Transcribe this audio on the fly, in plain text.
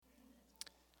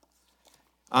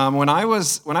When I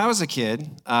was a kid,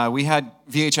 we had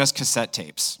VHS cassette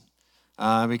tapes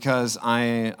because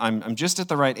I'm just at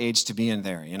the right age to be in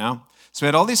there, you know? So we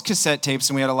had all these cassette tapes,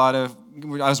 and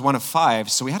I was one of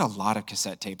five, so we had a lot of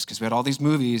cassette tapes because we had all these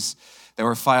movies that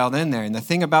were filed in there. And the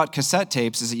thing about cassette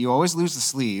tapes is that you always lose the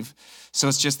sleeve, so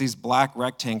it's just these black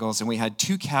rectangles, and we had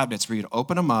two cabinets where you'd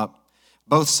open them up,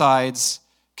 both sides,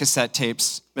 cassette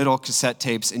tapes, middle cassette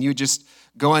tapes, and you would just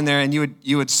go in there and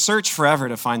you would search forever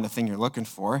to find the thing you're looking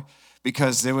for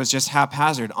because it was just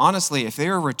haphazard. Honestly, if they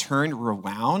were returned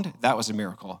rewound, that was a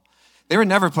miracle. They were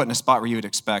never put in a spot where you would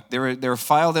expect. They were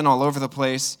filed in all over the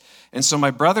place. And so my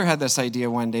brother had this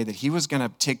idea one day that he was going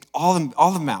to take all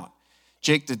of them out.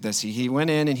 Jake did this. He went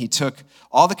in and he took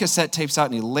all the cassette tapes out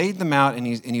and he laid them out and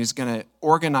he was going to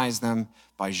organize them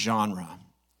by genre.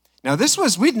 Now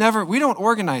we don't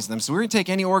organize them, so we're going to take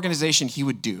any organization he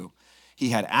would do. He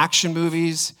had action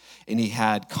movies and he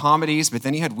had comedies, but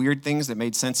then he had weird things that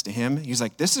made sense to him. He was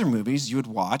like, "These are movies you would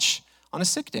watch on a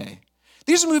sick day.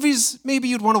 These are movies maybe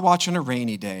you'd want to watch on a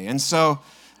rainy day." And so,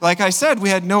 like I said, we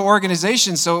had no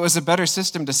organization, so it was a better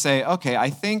system to say, okay,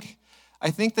 I think the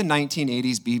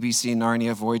 1980s BBC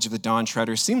Narnia Voyage of the Dawn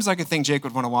Treader seems like a thing Jake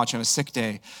would want to watch on a sick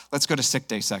day. Let's go to sick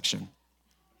day section. And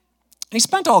he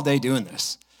spent all day doing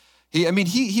this.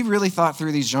 He really thought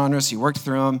through these genres. He worked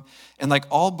through them. And like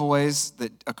all boys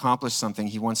that accomplish something,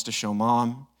 he wants to show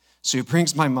mom. So he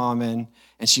brings my mom in,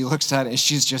 and she looks at it, and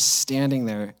she's just standing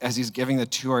there as he's giving the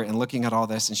tour and looking at all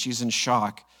this, and she's in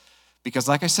shock. Because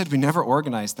like I said, we never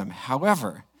organized them.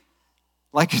 However,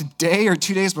 like a day or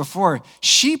 2 days before,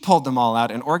 she pulled them all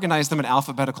out and organized them in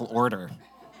alphabetical order.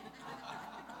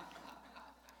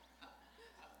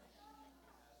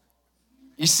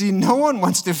 You see, no one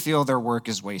wants to feel their work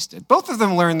is wasted. Both of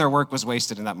them learned their work was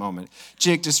wasted in that moment.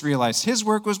 Jake just realized his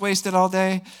work was wasted all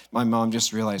day. My mom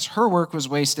just realized her work was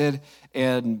wasted,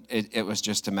 and it was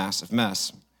just a massive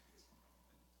mess.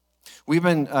 We've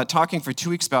been talking for 2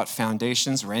 weeks about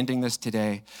foundations. We're ending this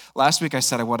today. Last week I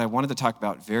said what I wanted to talk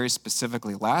about very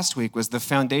specifically last week was the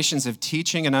foundations of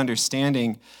teaching and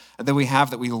understanding that we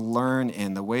have, that we learn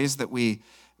in, the ways that we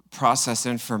process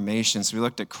information. So we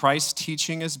looked at Christ's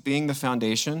teaching as being the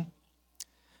foundation.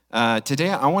 Today,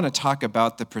 I want to talk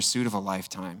about the pursuit of a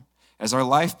lifetime. As our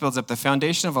life builds up, the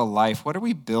foundation of a life, what are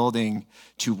we building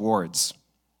towards?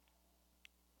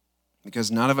 Because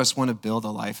none of us want to build a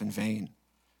life in vain.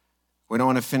 We don't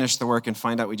want to finish the work and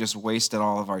find out we just wasted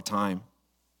all of our time.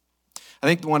 I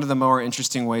think one of the more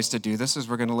interesting ways to do this is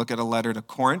we're going to look at a letter to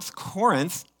Corinth.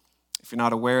 Corinth, if you're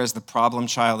not aware, is the problem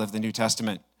child of the New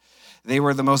Testament. They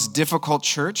were the most difficult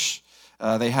church.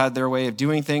 They had their way of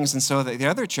doing things, and so the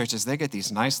other churches, they get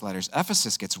these nice letters.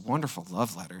 Ephesus gets wonderful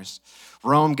love letters.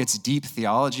 Rome gets deep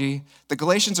theology. The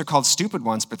Galatians are called stupid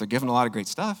ones, but they're given a lot of great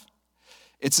stuff.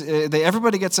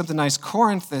 Everybody gets something nice.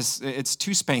 Corinth it's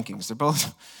two spankings.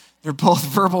 They're both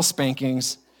verbal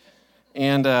spankings,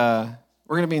 and we're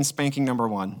going to be in spanking number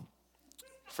 1,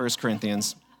 1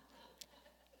 Corinthians.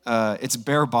 It's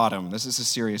bare bottom. This is a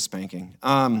serious spanking.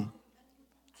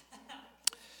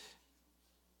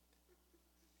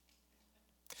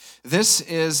 This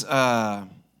is a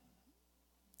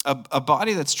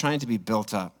body that's trying to be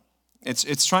built up.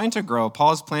 It's trying to grow.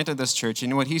 Paul's planted this church,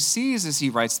 and what he sees as he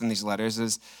writes them these letters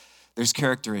is there's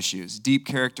character issues, deep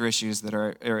character issues that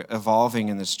are evolving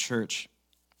in this church.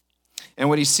 And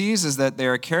what he sees is that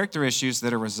there are character issues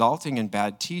that are resulting in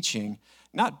bad teaching,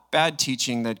 not bad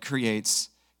teaching that creates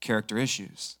character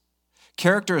issues.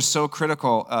 Character is so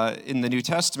critical in the New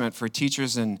Testament for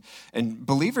teachers and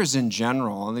believers in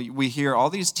general. And we hear all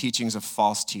these teachings of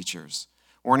false teachers,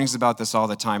 warnings about this all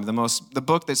the time. The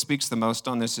book that speaks the most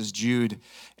on this is Jude,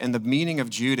 and the meaning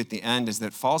of Jude at the end is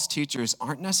that false teachers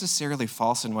aren't necessarily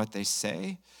false in what they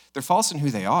say, they're false in who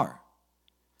they are.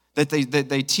 That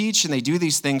they teach and they do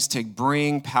these things to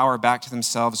bring power back to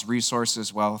themselves,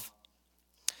 resources, wealth.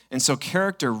 And so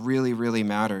character really, really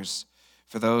matters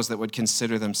for those that would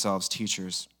consider themselves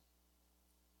teachers.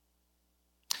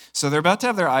 So they're about to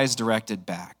have their eyes directed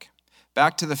back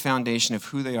to the foundation of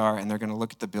who they are, and they're going to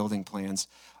look at the building plans.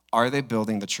 Are they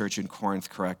building the church in Corinth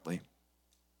correctly?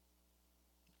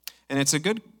 And it's a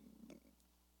good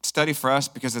study for us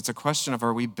because it's a question of,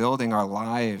 are we building our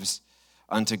lives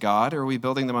unto God, or are we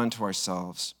building them unto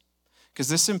ourselves? Because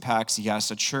this impacts,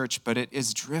 yes, a church, but it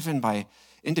is driven by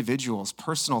individuals'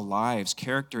 personal lives,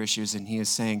 character issues, and he is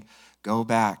saying, go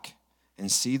back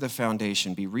and see the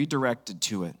foundation, be redirected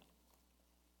to it.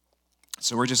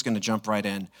 So we're just going to jump right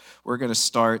in. We're going to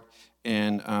start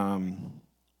in, I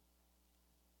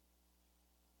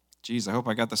hope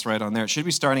I got this right on there. It should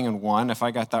be starting in 1. If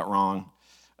I got that wrong,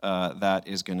 that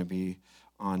is going to be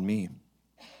on me.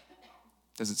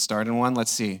 Does it start in 1? Let's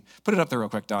see. Put it up there real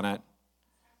quick, Donette.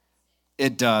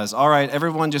 It does. All right,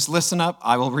 everyone just listen up.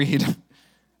 I will read.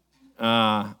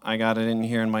 I got it in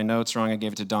here in my notes wrong. I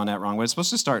gave it to Donette wrong. But it's supposed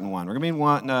to start in 1. We're going to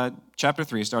be in chapter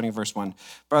 3, starting in verse 1.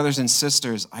 Brothers and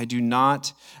sisters, I do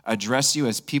not address you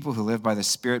as people who live by the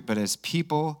Spirit, but as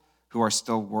people who are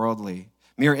still worldly.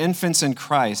 Mere infants in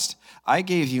Christ. I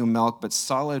gave you milk, but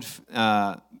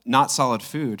not solid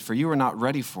food, for you are not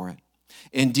ready for it.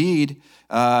 Indeed,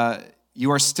 you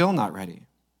are still not ready.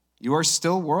 You are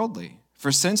still worldly.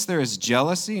 For since there is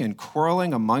jealousy and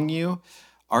quarreling among you,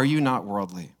 are you not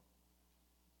worldly?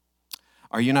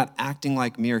 Are you not acting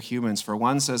like mere humans? For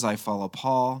one says, I follow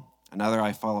Paul, another,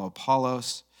 I follow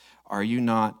Apollos. Are you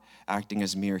not acting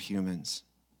as mere humans?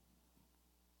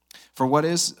 For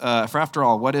after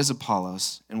all, what is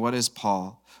Apollos and what is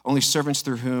Paul? Only servants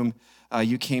through whom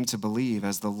you came to believe,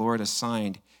 as the Lord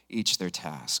assigned each their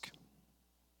task.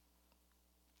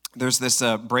 There's this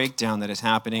breakdown that is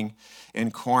happening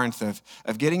in Corinth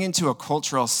of getting into a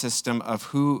cultural system of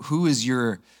who's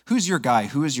your guy,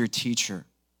 who is your teacher,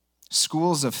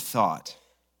 schools of thought.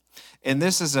 And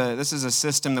this is a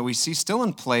system that we see still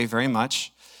in play very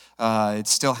much. It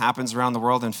still happens around the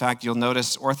world. In fact, you'll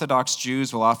notice Orthodox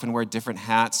Jews will often wear different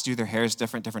hats, do their hairs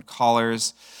different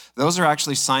collars. Those are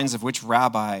actually signs of which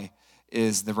rabbi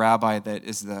is the rabbi that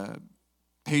is the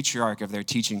patriarch of their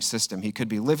teaching system. He could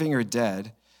be living or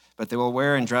dead, but they will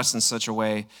wear and dress in such a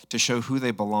way to show who they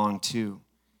belong to.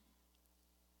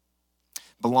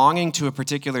 Belonging to a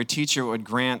particular teacher would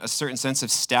grant a certain sense of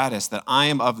status, that I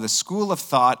am of the school of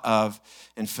thought of,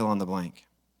 and fill in the blank.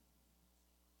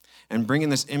 And bringing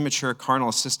this immature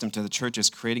carnal system to the church is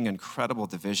creating incredible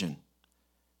division.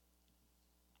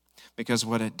 Because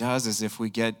what it does is, if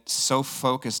we get so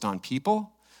focused on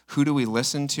people, who do we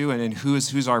listen to, and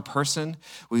who's our person,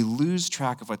 we lose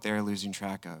track of what they're losing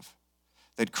track of.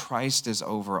 That Christ is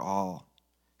over all.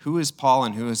 Who is Paul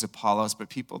and who is Apollos, but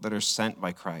people that are sent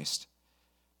by Christ?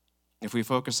 If we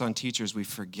focus on teachers, we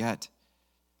forget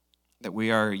that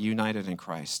we are united in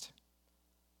Christ.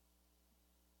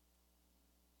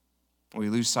 We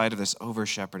lose sight of this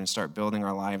over-shepherd and start building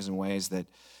our lives in ways that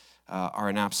are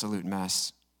an absolute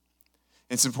mess.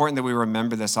 It's important that we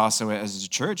remember this also as a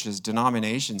church, as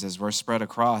denominations, as we're spread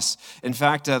across. In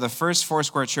fact, the first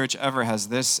Foursquare church ever has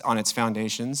this on its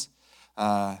foundations.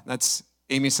 That's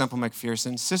Amy Semple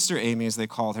McPherson, Sister Amy as they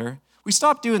called her. We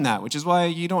stopped doing that, which is why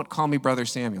you don't call me Brother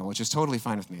Samuel, which is totally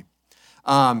fine with me.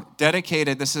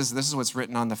 Dedicated, this is what's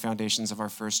written on the foundations of our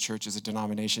first church as a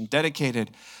denomination,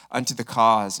 dedicated unto the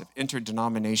cause of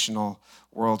interdenominational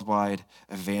worldwide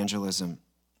evangelism.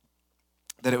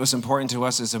 That it was important to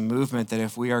us as a movement that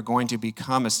if we are going to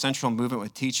become a central movement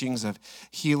with teachings of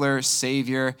healer,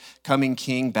 savior, coming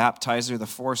king, baptizer,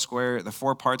 the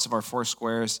four parts of our four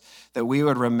squares, that we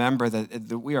would remember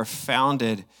that we are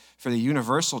founded for the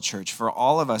universal church, for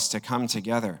all of us to come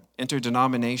together,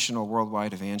 interdenominational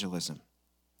worldwide evangelism.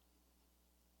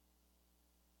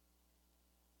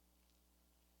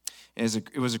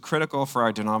 It was critical for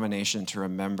our denomination to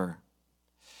remember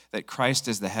that Christ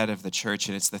is the head of the church,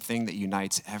 and it's the thing that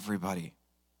unites everybody.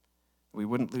 We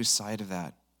wouldn't lose sight of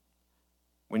that.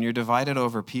 When you're divided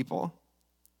over people,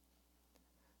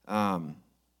 we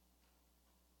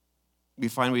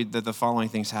find that the following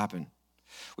things happen.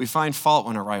 We find fault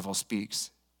when a rival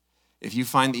speaks. If you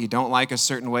find that you don't like a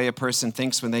certain way a person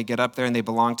thinks when they get up there and they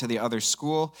belong to the other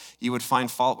school, you would find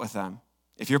fault with them.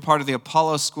 If you're part of the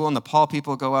Apollo school and the Paul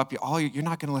people go up, you're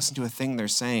not going to listen to a thing they're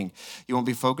saying. You won't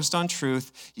be focused on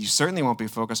truth. You certainly won't be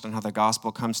focused on how the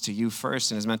gospel comes to you first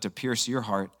and is meant to pierce your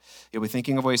heart. You'll be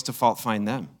thinking of ways to fault find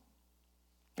them.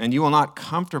 And you will not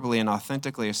comfortably and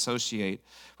authentically associate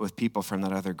with people from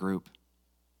that other group.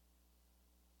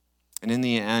 And in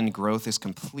the end, growth is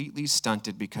completely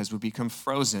stunted because we become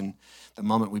frozen the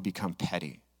moment we become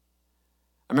petty.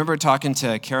 I remember talking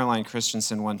to Caroline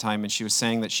Christensen one time, and she was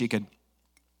saying that she could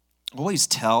always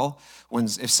tell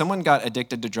if someone got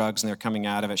addicted to drugs and they're coming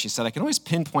out of it. She said, I can always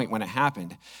pinpoint when it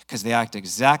happened because they act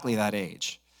exactly that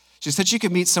age. She said she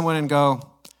could meet someone and go,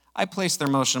 I placed their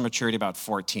emotional maturity about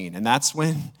 14, and that's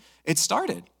when it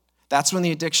started. That's when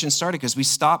the addiction started, because we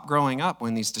stop growing up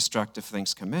when these destructive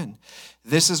things come in.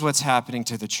 This is what's happening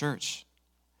to the church.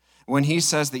 When he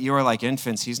says that you are like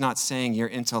infants, he's not saying you're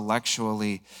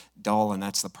intellectually dull and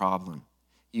that's the problem.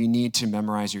 You need to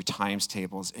memorize your times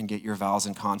tables and get your vowels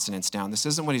and consonants down. This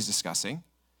isn't what he's discussing.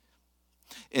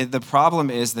 The problem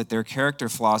is that their character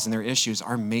flaws and their issues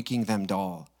are making them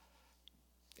dull.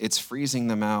 It's freezing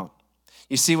them out.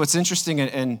 You see, what's interesting,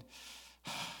 and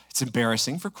it's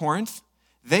embarrassing for Corinth,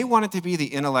 they wanted to be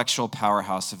the intellectual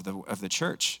powerhouse of the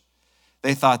church.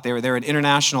 They thought they were at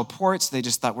international ports. They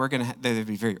just thought they'd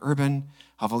be very urban,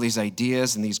 have all these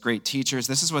ideas and these great teachers.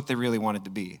 This is what they really wanted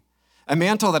to be. A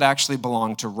mantle that actually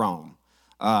belonged to Rome.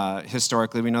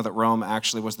 Historically, we know that Rome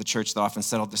actually was the church that often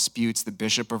settled disputes. The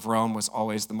bishop of Rome was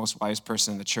always the most wise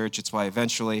person in the church. It's why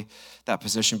eventually that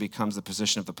position becomes the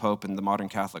position of the Pope in the modern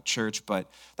Catholic Church. But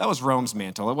that was Rome's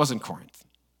mantle. It wasn't Corinth.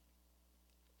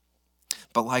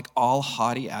 But like all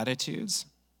haughty attitudes,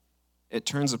 it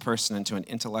turns a person into an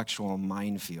intellectual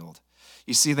minefield.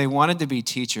 You see, they wanted to be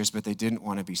teachers, but they didn't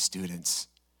want to be students.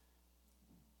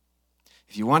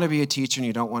 If you want to be a teacher and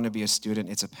you don't want to be a student,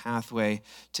 it's a pathway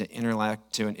to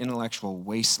an intellectual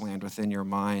wasteland within your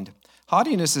mind.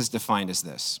 Haughtiness is defined as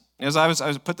this. As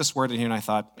I put this word in here and I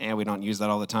thought, we don't use that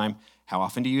all the time. How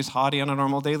often do you use haughty on a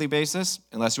normal daily basis?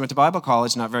 Unless you went to Bible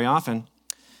college, not very often.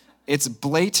 It's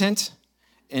blatant,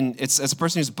 and it's as a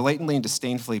person who's blatantly and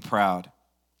disdainfully proud.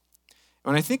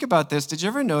 When I think about this, did you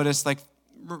ever notice,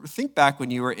 think back when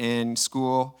you were in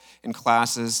school, in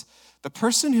classes, the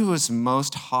person who was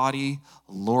most haughty,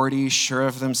 lordy, sure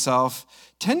of themselves,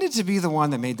 tended to be the one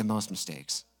that made the most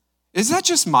mistakes. Is that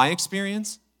just my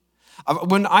experience?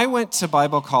 When I went to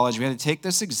Bible college, we had to take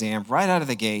this exam right out of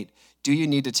the gate. Do you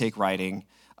need to take writing?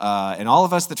 And all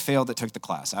of us that failed that took the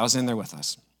class, I was in there with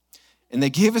us. And they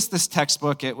gave us this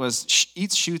textbook. It was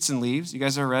Eats, Shoots, and Leaves. You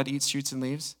guys ever read Eats, Shoots, and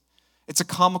Leaves? It's a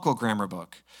comical grammar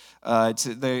book. It's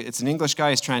an English guy.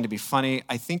 He's trying to be funny.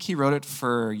 I think he wrote it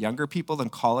for younger people than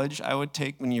college, I would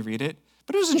take when you read it.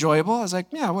 But it was enjoyable. I was like,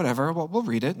 yeah, whatever. We'll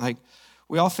read it.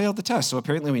 We all failed the test, so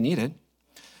apparently we need it.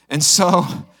 And so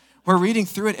we're reading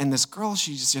through it, and this girl,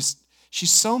 she's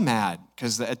so mad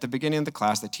because at the beginning of the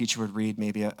class, the teacher would read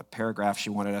maybe a paragraph she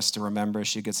wanted us to remember as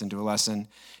she gets into a lesson.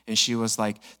 And she was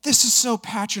like, this is so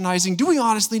patronizing. Do we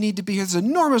honestly need to be here? It's an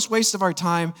enormous waste of our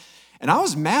time. And I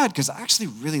was mad because I actually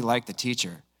really liked the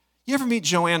teacher. You ever meet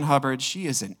Joanne Hubbard? She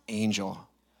is an angel.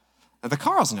 Now, the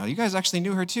Carls know. You guys actually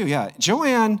knew her too. Yeah,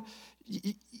 Joanne,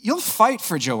 you'll fight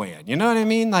for Joanne. You know what I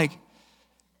mean?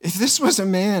 If this was a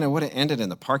man, it would have ended in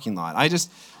the parking lot.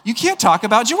 You can't talk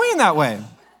about Joanne that way.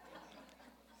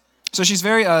 So she's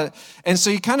very, and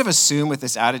so you kind of assume with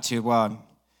this attitude, well,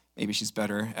 maybe she's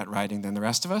better at writing than the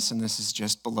rest of us, and this is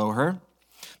just below her.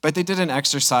 But they did an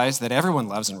exercise that everyone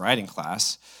loves in writing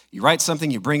class. You write something,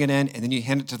 you bring it in, and then you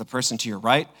hand it to the person to your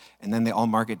right, and then they all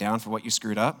mark it down for what you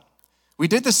screwed up. We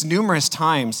did this numerous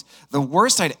times. The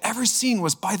worst I'd ever seen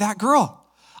was by that girl.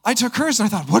 I took hers, and I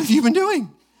thought, what have you been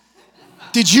doing?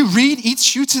 Did you read Eats,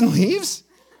 Shoots, and Leaves?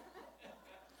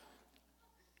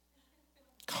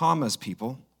 Commas,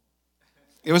 people.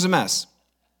 It was a mess.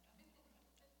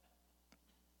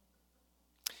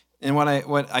 And what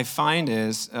I find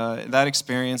is that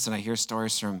experience, and I hear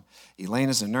stories from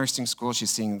Elena's in nursing school.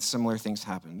 She's seeing similar things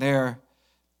happen there.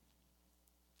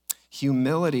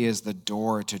 Humility is the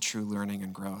door to true learning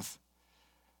and growth.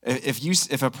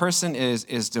 If a person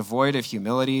is devoid of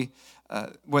humility,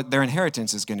 what their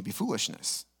inheritance is going to be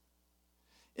foolishness.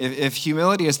 If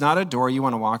humility is not a door you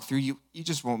want to walk through, you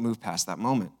just won't move past that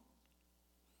moment.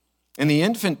 And the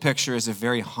infant picture is a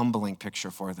very humbling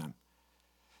picture for them.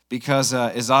 Because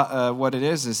what it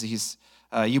is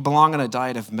you belong on a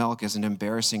diet of milk is an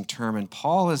embarrassing term, and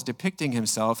Paul is depicting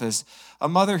himself as a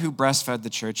mother who breastfed the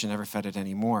church and never fed it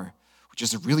anymore, which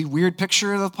is a really weird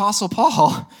picture of the Apostle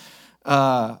Paul.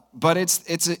 But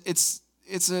it's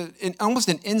almost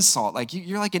an insult.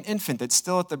 You're like an infant that's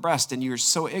still at the breast, and you're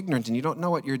so ignorant, and you don't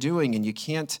know what you're doing, and you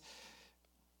can't.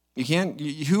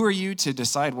 Who are you to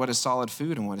decide what is solid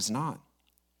food and what is not?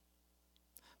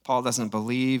 Paul doesn't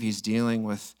believe he's dealing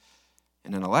with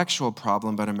an intellectual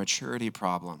problem, but a maturity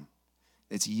problem.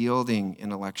 It's yielding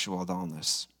intellectual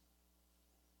dullness.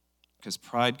 Because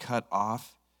pride cut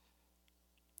off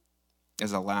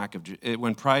is a lack of,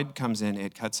 when pride comes in,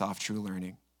 it cuts off true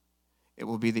learning. It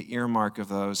will be the earmark of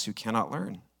those who cannot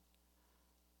learn.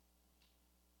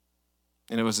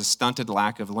 And it was a stunted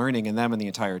lack of learning in them and the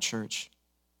entire church.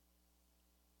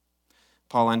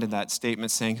 Paul ended that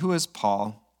statement saying, who is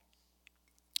Paul?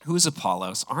 Who is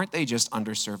Apollos? Aren't they just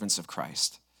underservants of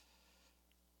Christ?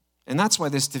 And that's why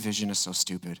this division is so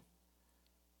stupid.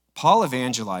 Paul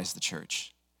evangelized the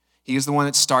church. He is the one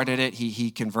that started it.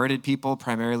 He converted people,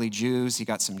 primarily Jews. He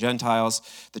got some Gentiles.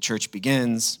 The church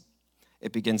begins.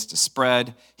 It begins to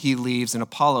spread. He leaves, and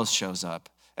Apollos shows up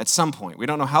at some point. We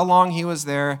don't know how long he was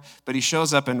there, but he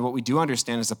shows up, and what we do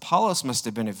understand is Apollos must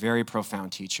have been a very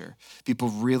profound teacher. People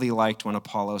really liked when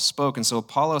Apollos spoke, and so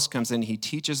Apollos comes in, he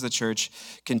teaches the church,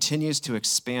 continues to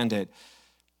expand it,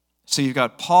 So you've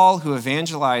got Paul, who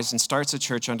evangelized and starts a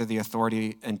church under the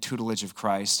authority and tutelage of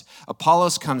Christ.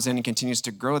 Apollos comes in and continues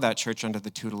to grow that church under the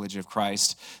tutelage of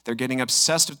Christ. They're getting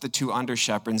obsessed with the two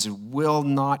under-shepherds and will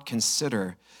not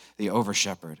consider the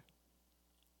over-shepherd.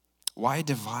 Why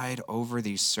divide over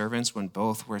these servants when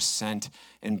both were sent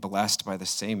and blessed by the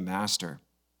same master?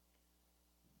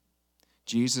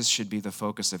 Jesus should be the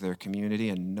focus of their community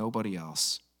and nobody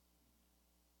else.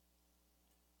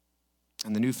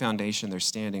 And the new foundation they're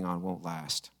standing on won't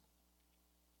last.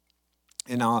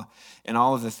 In all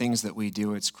of the things that we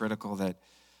do, it's critical that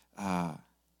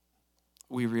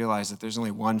we realize that there's only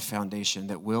one foundation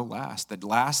that will last, that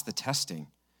lasts the testing,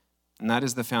 and that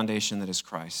is the foundation that is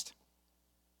Christ.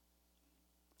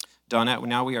 Donette,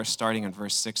 now we are starting in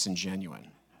verse 6 in genuine.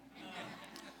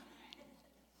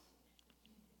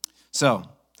 So,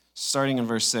 starting in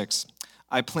verse 6,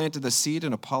 I planted the seed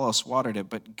and Apollos watered it,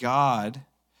 but God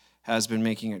has been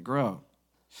making it grow.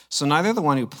 So neither the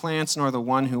one who plants nor the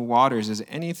one who waters is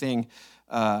anything,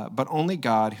 but only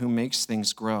God who makes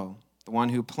things grow. The one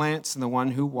who plants and the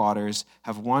one who waters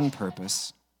have one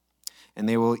purpose, and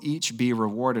they will each be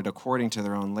rewarded according to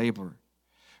their own labor.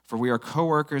 For we are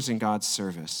co-workers in God's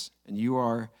service, and you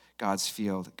are God's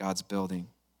field, God's building.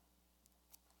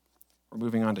 We're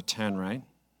moving on to 10, right?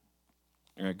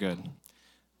 All right, good.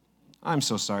 I'm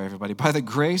so sorry, everybody. By the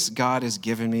grace God has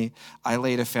given me, I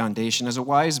laid a foundation as a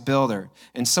wise builder,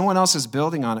 and someone else is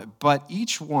building on it, but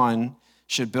each one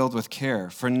should build with care,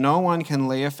 for no one can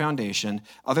lay a foundation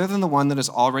other than the one that is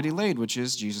already laid, which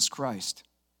is Jesus Christ.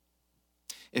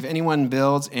 If anyone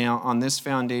builds on this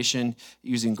foundation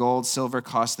using gold, silver,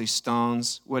 costly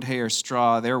stones, wood, hay, or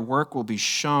straw, their work will be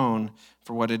shown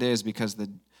for what it is, because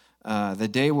the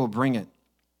day will bring it,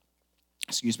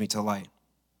 to light.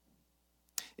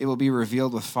 It will be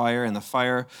revealed with fire, and the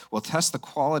fire will test the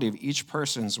quality of each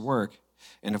person's work.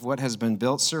 And if what has been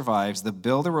built survives, the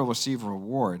builder will receive a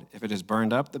reward. If it is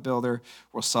burned up, the builder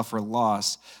will suffer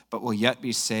loss, but will yet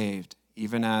be saved,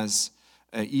 even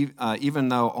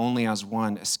though only as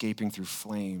one escaping through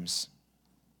flames.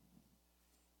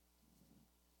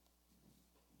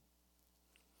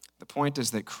 The point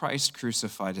is that Christ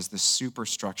crucified is the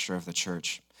superstructure of the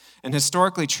church. And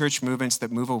historically, church movements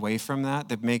that move away from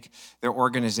that make their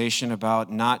organization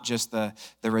about not just the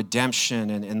redemption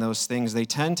and those things, they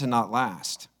tend to not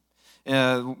last.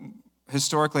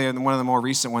 Historically, and one of the more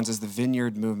recent ones is the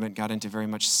Vineyard movement, got into very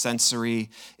much sensory,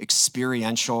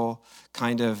 experiential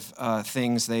kind of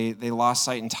things. They lost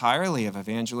sight entirely of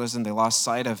evangelism. They lost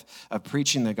sight of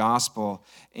preaching the gospel,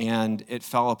 and it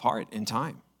fell apart in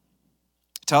time.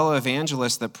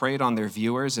 Televangelists that preyed on their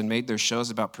viewers and made their shows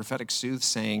about prophetic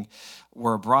soothsaying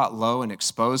were brought low and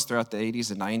exposed throughout the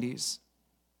 80s and 90s.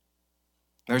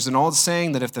 There's an old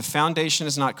saying that if the foundation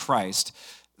is not Christ,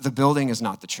 the building is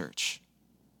not the church.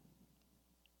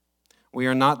 We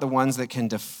are not the ones that can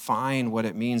define what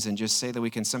it means and just say that we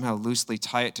can somehow loosely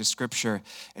tie it to Scripture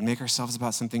and make ourselves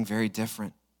about something very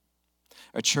different.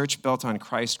 A church built on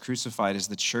Christ crucified is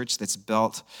the church that's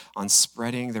built on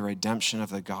spreading the redemption of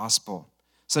the gospel.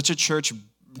 Such a church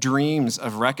dreams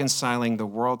of reconciling the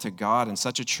world to God, and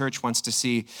such a church wants to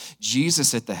see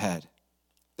Jesus at the head,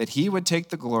 that he would take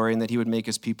the glory and that he would make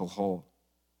his people whole.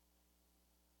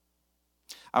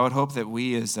 I would hope that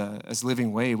we as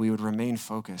Living Way, we would remain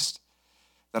focused,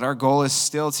 that our goal is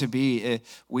still to be,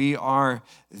 we are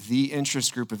the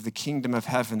interest group of the kingdom of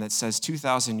heaven that says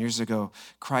 2,000 years ago,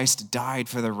 Christ died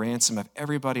for the ransom of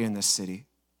everybody in this city,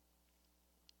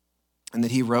 and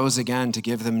that he rose again to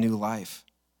give them new life.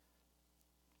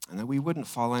 And that we wouldn't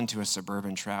fall into a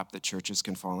suburban trap that churches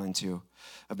can fall into,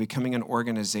 of becoming an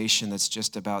organization that's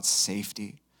just about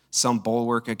safety, some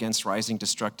bulwark against rising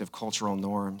destructive cultural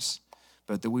norms,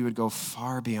 but that we would go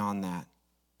far beyond that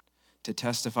to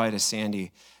testify to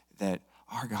Sandy that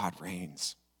our God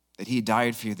reigns, that he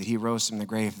died for you, that he rose from the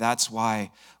grave. That's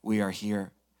why we are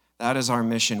here. That is our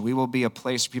mission. We will be a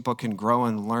place where people can grow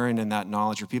and learn in that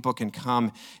knowledge, where people can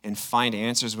come and find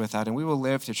answers with that. And we will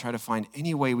live to try to find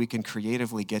any way we can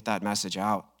creatively get that message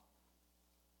out.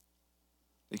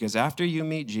 Because after you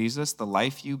meet Jesus, the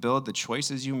life you build, the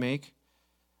choices you make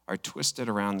are twisted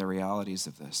around the realities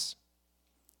of this.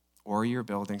 Or you're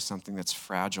building something that's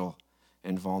fragile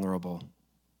and vulnerable.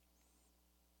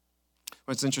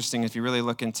 What's interesting, if you really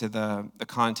look into the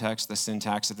context, the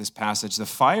syntax of this passage, the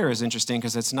fire is interesting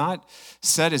because it's not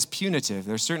said as punitive.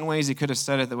 There's certain ways he could have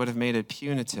said it that would have made it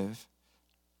punitive.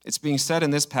 It's being said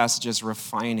in this passage as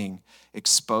refining,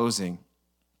 exposing.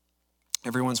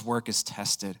 Everyone's work is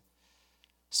tested.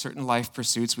 Certain life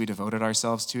pursuits we devoted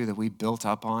ourselves to, that we built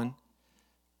up on,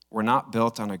 were not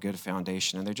built on a good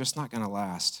foundation, and they're just not going to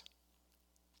last.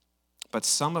 But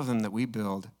some of them that we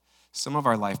build Some of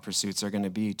our life pursuits are going to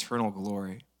be eternal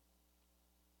glory.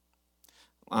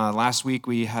 Last week,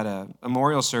 we had a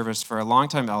memorial service for a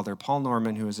longtime elder, Paul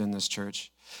Norman, who was in this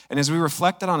church. And as we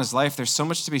reflected on his life, there's so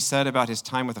much to be said about his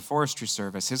time with the forestry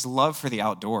service, his love for the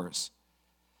outdoors.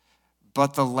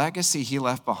 But the legacy he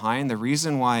left behind, the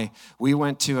reason why we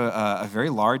went to a very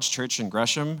large church in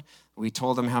Gresham, we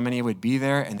told them how many would be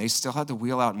there, and they still had to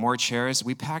wheel out more chairs.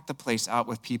 We packed the place out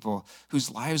with people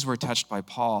whose lives were touched by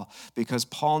Paul, because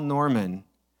Paul Norman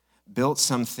built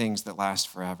some things that last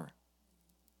forever.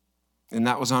 And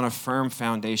that was on a firm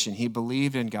foundation. He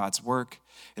believed in God's work,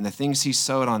 and the things he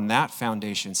sowed on that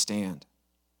foundation stand.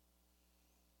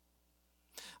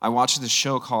 I watched this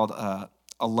show called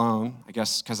Alone, I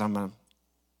guess because I'm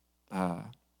an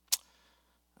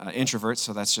introvert,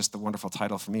 so that's just the wonderful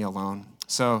title for me, Alone.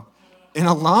 So in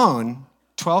Alone,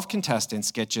 12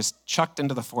 contestants get just chucked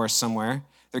into the forest somewhere.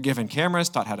 They're given cameras,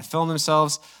 taught how to film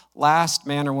themselves. Last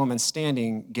man or woman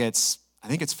standing gets, I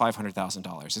think it's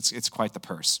 $500,000. It's quite the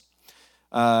purse.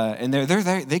 And they're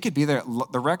there. They could be there.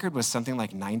 The record was something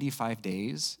like 95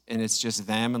 days, and it's just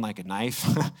them and like a knife,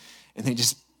 and they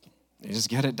just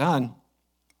get it done.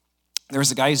 There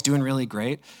was a guy who's doing really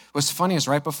great. What's funny is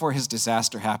right before his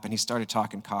disaster happened, he started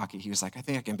talking cocky. He was like, I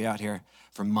think I can be out here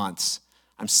for months.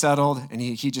 I'm settled, and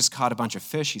he just caught a bunch of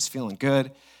fish. He's feeling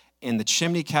good. And the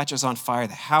chimney catches on fire.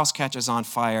 The house catches on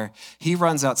fire. He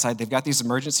runs outside. They've got these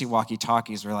emergency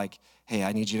walkie-talkies. We're like, hey,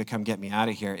 I need you to come get me out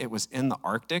of here. It was in the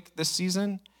Arctic this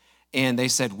season, and they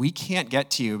said, we can't get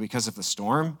to you because of the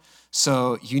storm,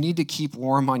 so you need to keep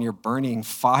warm on your burning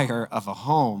fire of a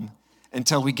home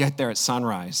until we get there at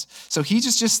sunrise. So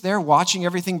he's just there watching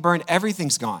everything burn.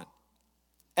 Everything's gone.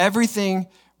 Everything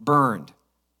burned.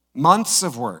 Months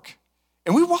of work.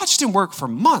 And we watched him work for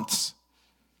months.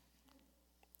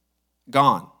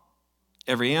 Gone.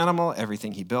 Every animal,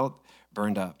 everything he built,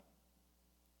 burned up.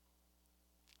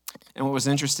 And what was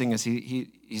interesting is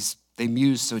they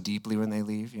muse so deeply when they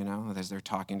leave, as they're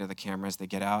talking to the camera as they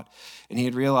get out. And he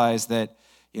had realized that,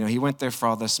 he went there for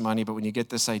all this money, but when you get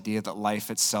this idea that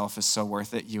life itself is so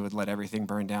worth it, you would let everything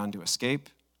burn down to escape.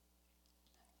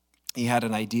 He had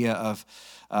an idea of,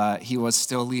 he was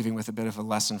still leaving with a bit of a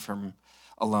lesson from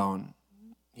Alone.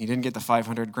 He didn't get the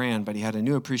 $500,000, but he had a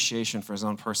new appreciation for his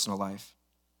own personal life.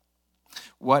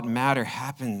 What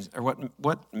matters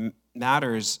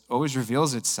always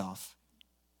reveals itself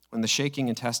when the shaking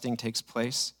and testing takes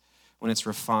place, when it's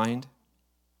refined.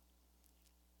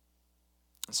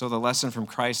 So the lesson from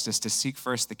Christ is to seek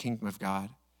first the kingdom of God.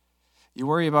 You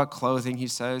worry about clothing, he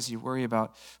says. You worry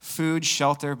about food,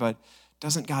 shelter, but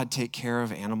doesn't God take care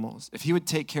of animals? If he would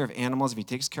take care of animals, if he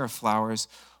takes care of flowers,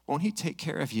 won't he take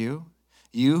care of you?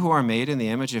 You who are made in the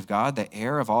image of God, the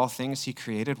heir of all things he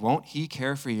created, won't he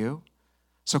care for you?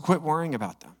 So quit worrying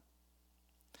about them.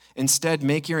 Instead,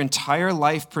 make your entire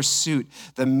life pursuit,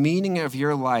 the meaning of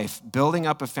your life, building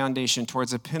up a foundation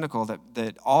towards a pinnacle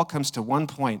that all comes to one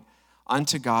point,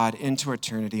 unto God, into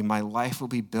eternity. My life will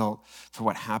be built for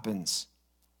what happens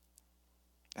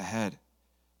ahead.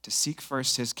 To seek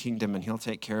first his kingdom, and he'll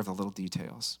take care of the little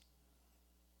details.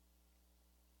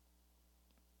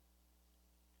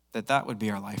 That would be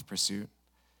our life pursuit.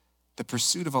 The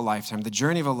pursuit of a lifetime, the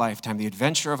journey of a lifetime, the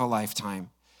adventure of a lifetime,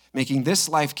 making this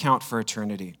life count for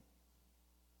eternity.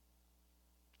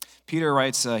 Peter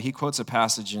writes, he quotes a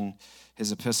passage in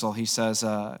his epistle. He says,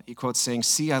 he quotes saying,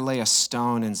 see, I lay a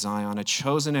stone in Zion, a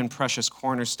chosen and precious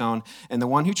cornerstone, and the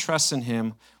one who trusts in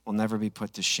him will never be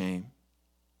put to shame.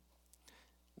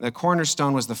 The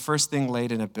cornerstone was the first thing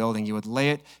laid in a building. You would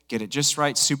lay it, get it just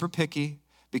right, super picky,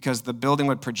 because the building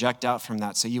would project out from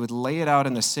that. So you would lay it out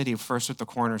in the city first with the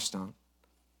cornerstone.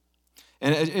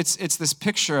 And it's this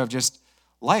picture of just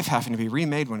life having to be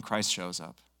remade when Christ shows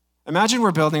up. Imagine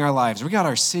we're building our lives. We got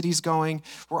our cities going.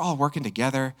 We're all working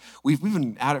together. We've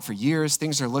been at it for years.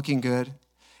 Things are looking good.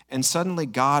 And suddenly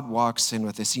God walks in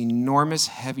with this enormous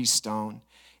heavy stone,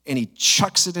 and he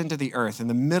chucks it into the earth in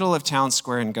the middle of town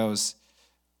square and goes,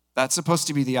 that's supposed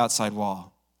to be the outside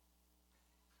wall.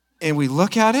 And we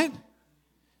look at it,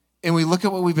 and we look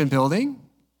at what we've been building,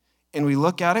 and we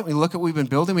look at it, we look at what we've been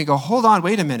building, we go, hold on,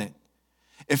 wait a minute.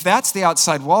 If that's the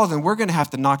outside wall, then we're going to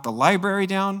have to knock the library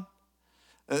down.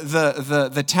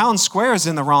 The town square is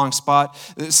in the wrong spot.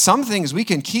 Some things we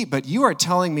can keep, but you are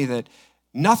telling me that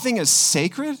nothing is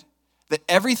sacred? That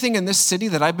everything in this city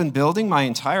that I've been building my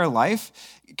entire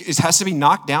life has to be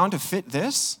knocked down to fit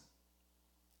this?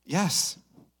 Yes.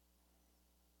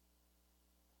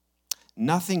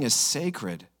 Nothing is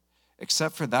sacred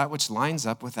except for that which lines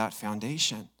up with that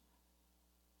foundation.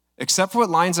 Except for what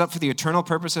lines up for the eternal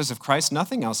purposes of Christ,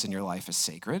 nothing else in your life is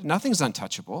sacred. Nothing's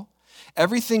untouchable.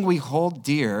 Everything we hold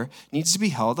dear needs to be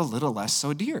held a little less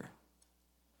so dear.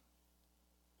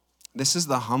 This is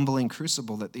the humbling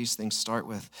crucible that these things start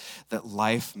with, that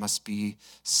life must be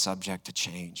subject to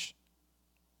change,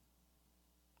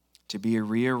 to be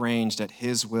rearranged at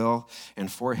his will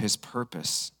and for his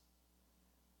purpose.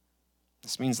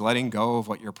 This means letting go of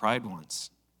what your pride wants.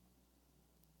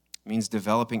 It means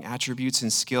developing attributes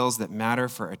and skills that matter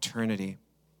for eternity.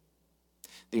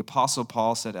 The Apostle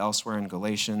Paul said elsewhere in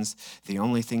Galatians, the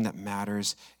only thing that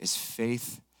matters is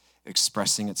faith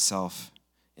expressing itself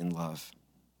in love.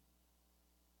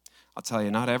 I'll tell you,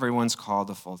 not everyone's called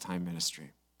to full-time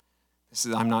ministry.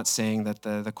 I'm not saying that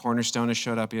the cornerstone has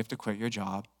showed up, you have to quit your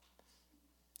job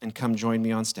and come join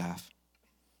me on staff.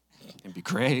 It'd be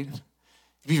great. It'd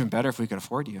be even better if we could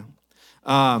afford you.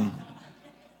 Not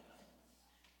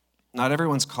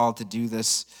everyone's called to do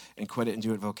this and quit it and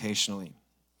do it vocationally.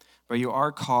 But you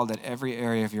are called that every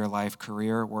area of your life,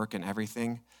 career, work, and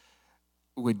everything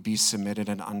would be submitted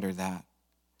and under that.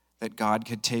 That God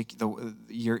could take the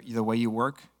way you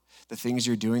work, the things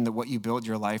you're doing, what you build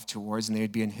your life towards, and they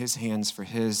would be in his hands for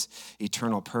his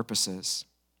eternal purposes.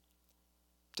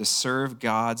 To serve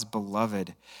God's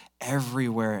beloved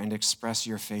everywhere and express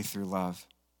your faith through love.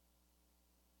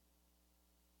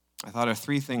 I thought of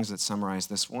 3 things that summarize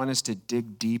this. One is to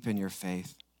dig deep in your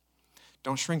faith.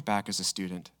 Don't shrink back as a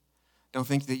student. Don't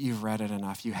think that you've read it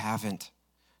enough. You haven't.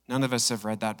 None of us have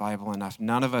read that Bible enough.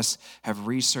 None of us have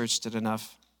researched it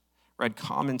enough, read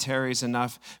commentaries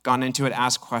enough, gone into it,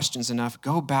 asked questions enough.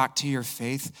 Go back to your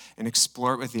faith and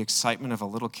explore it with the excitement of a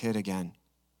little kid again.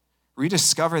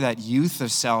 Rediscover that youth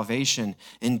of salvation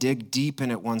and dig deep in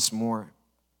it once more.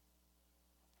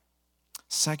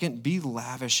 Second, be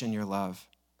lavish in your love.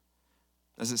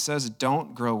 As it says,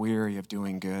 don't grow weary of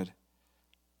doing good.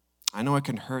 I know it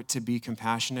can hurt to be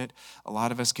compassionate. A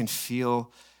lot of us can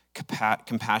feel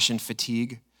compassion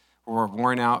fatigue, or we're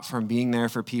worn out from being there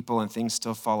for people and things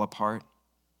still fall apart.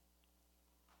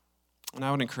 And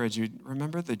I would encourage you,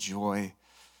 remember the joy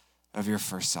of your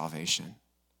first salvation.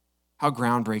 How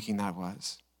groundbreaking that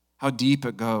was. How deep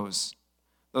it goes.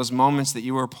 Those moments that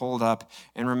you were pulled up,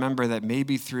 and remember that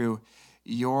maybe through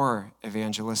your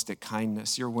evangelistic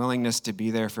kindness, your willingness to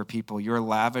be there for people, your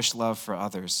lavish love for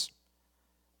others,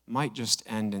 might just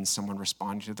end in someone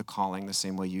responding to the calling the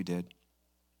same way you did.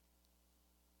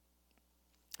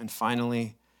 And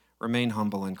finally, remain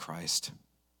humble in Christ.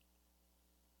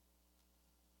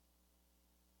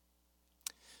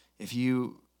 If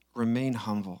you remain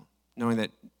humble, knowing that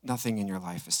nothing in your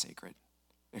life is sacred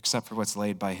except for what's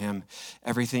laid by him,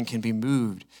 everything can be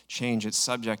moved, changed, it's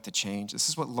subject to change. This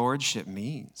is what lordship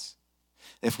means.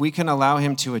 If we can allow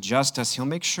him to adjust us, he'll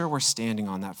make sure we're standing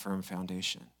on that firm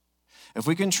foundation. If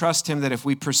we can trust him that if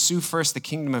we pursue first the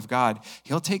kingdom of God,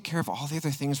 he'll take care of all the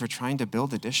other things we're trying to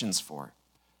build additions for.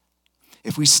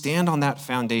 If we stand on that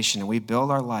foundation and we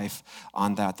build our life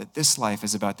on that this life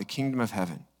is about the kingdom of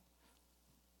heaven,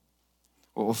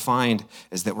 what we'll find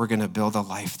is that we're going to build a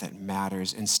life that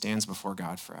matters and stands before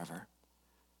God forever.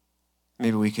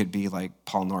 Maybe we could be like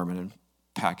Paul Norman and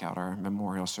pack out our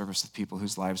memorial service with people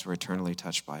whose lives were eternally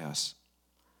touched by us.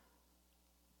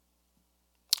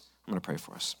 I'm going to pray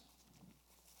for us.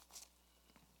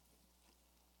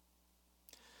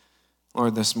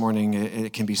 Lord, this morning,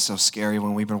 it can be so scary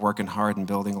when we've been working hard and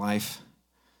building life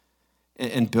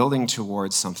and building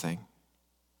towards something.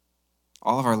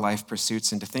 All of our life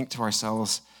pursuits, and to think to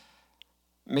ourselves,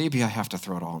 maybe I have to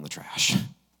throw it all in the trash.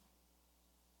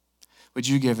 Would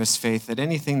you give us faith that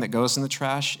anything that goes in the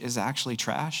trash is actually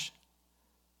trash?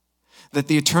 That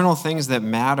the eternal things that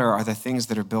matter are the things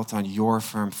that are built on your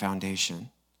firm foundation.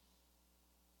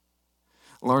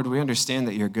 Lord, we understand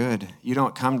that you're good. You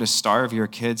don't come to starve your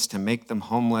kids, to make them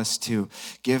homeless, to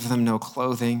give them no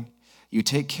clothing. You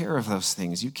take care of those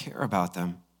things. You care about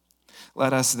them.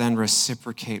 Let us then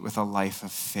reciprocate with a life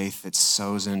of faith that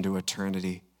sows into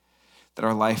eternity, that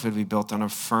our life would be built on a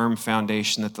firm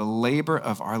foundation, that the labor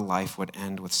of our life would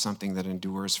end with something that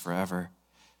endures forever,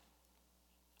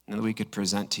 and that we could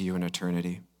present to you in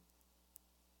eternity.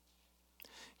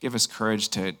 Give us courage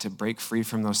to break free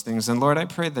from those things. And Lord, I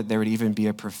pray that there would even be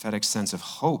a prophetic sense of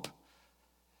hope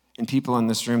in people in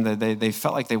this room, that they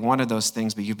felt like they wanted those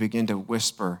things, but you begin to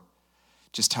whisper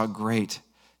just how great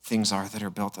things are that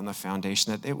are built on the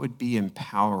foundation, that it would be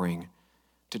empowering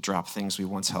to drop things we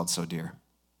once held so dear.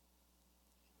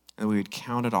 And we would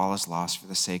count it all as loss for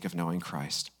the sake of knowing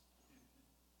Christ.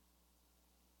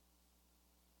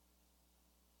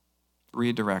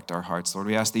 Redirect our hearts, Lord.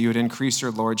 We ask that you would increase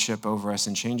your lordship over us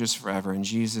and change us forever. In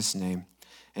Jesus' name,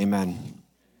 amen.